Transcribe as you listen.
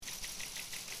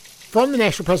From the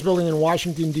National Press Building in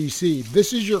Washington, D.C.,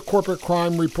 this is your Corporate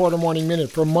Crime Reporter Morning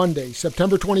Minute for Monday,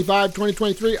 September 25,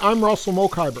 2023. I'm Russell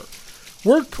Mokhiber.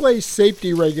 Workplace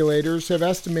safety regulators have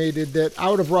estimated that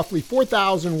out of roughly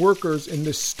 4,000 workers in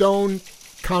the stone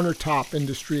countertop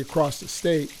industry across the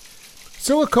state,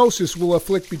 silicosis will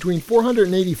afflict between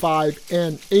 485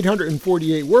 and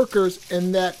 848 workers,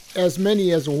 and that as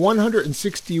many as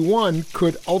 161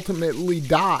 could ultimately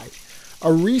die.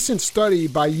 A recent study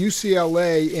by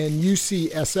UCLA and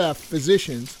UCSF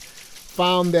physicians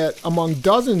found that among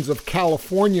dozens of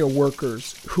California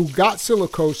workers who got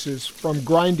silicosis from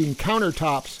grinding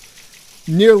countertops,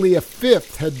 nearly a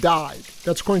fifth had died.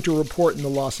 That's according to a report in the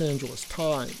Los Angeles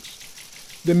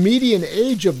Times. The median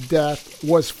age of death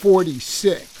was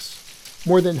 46.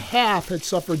 More than half had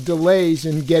suffered delays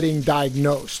in getting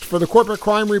diagnosed. For the Corporate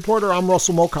Crime Reporter, I'm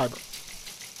Russell Mokhiber.